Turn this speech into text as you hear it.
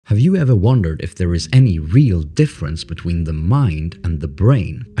Have you ever wondered if there is any real difference between the mind and the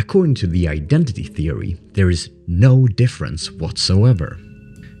brain? According to the identity theory, there is no difference whatsoever.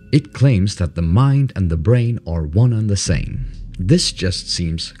 It claims that the mind and the brain are one and the same. This just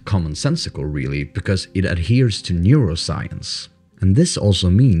seems commonsensical really, because it adheres to neuroscience. And this also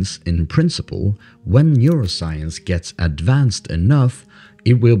means, in principle, when neuroscience gets advanced enough,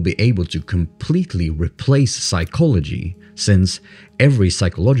 it will be able to completely replace psychology, since every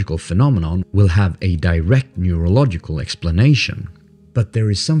psychological phenomenon will have a direct neurological explanation. But there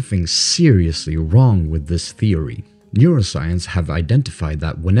is something seriously wrong with this theory. Neuroscience have identified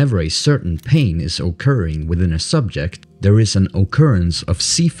that whenever a certain pain is occurring within a subject, there is an occurrence of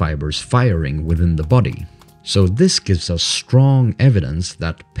C fibers firing within the body. So this gives us strong evidence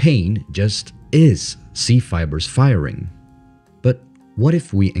that pain just is C fibers firing. But what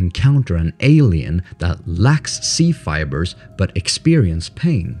if we encounter an alien that lacks C fibers but experience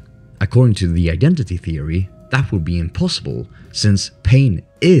pain? According to the identity theory, that would be impossible, since pain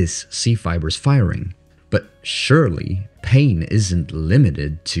is C fibers firing. But surely, pain isn't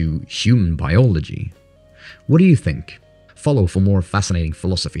limited to human biology. What do you think? Follow for more fascinating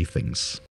philosophy things.